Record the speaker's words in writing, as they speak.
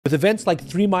With events like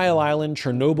 3 Mile Island,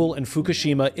 Chernobyl, and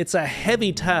Fukushima, it's a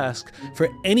heavy task for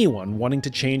anyone wanting to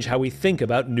change how we think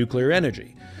about nuclear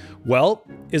energy. Well,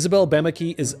 Isabelle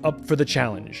Bahmake is up for the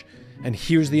challenge. And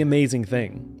here's the amazing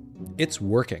thing. It's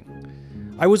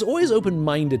working. I was always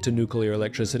open-minded to nuclear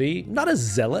electricity, not a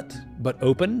zealot, but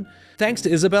open. Thanks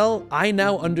to Isabelle, I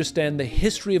now understand the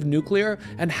history of nuclear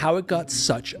and how it got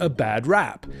such a bad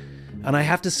rap. And I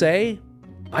have to say,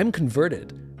 I'm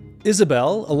converted.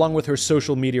 Isabelle, along with her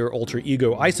social media alter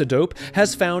ego Isodope,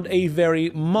 has found a very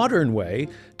modern way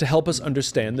to help us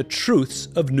understand the truths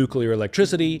of nuclear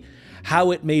electricity,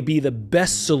 how it may be the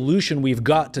best solution we've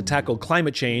got to tackle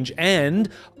climate change, and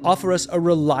offer us a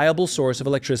reliable source of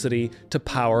electricity to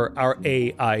power our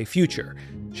AI future.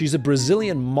 She's a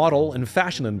Brazilian model and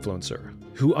fashion influencer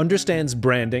who understands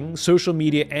branding, social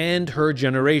media, and her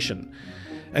generation.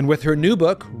 And with her new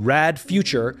book, Rad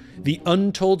Future, The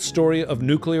Untold Story of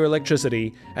Nuclear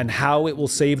Electricity and How It Will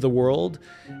Save the World,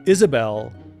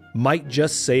 Isabelle might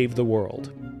just save the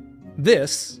world.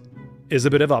 This is a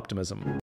bit of optimism.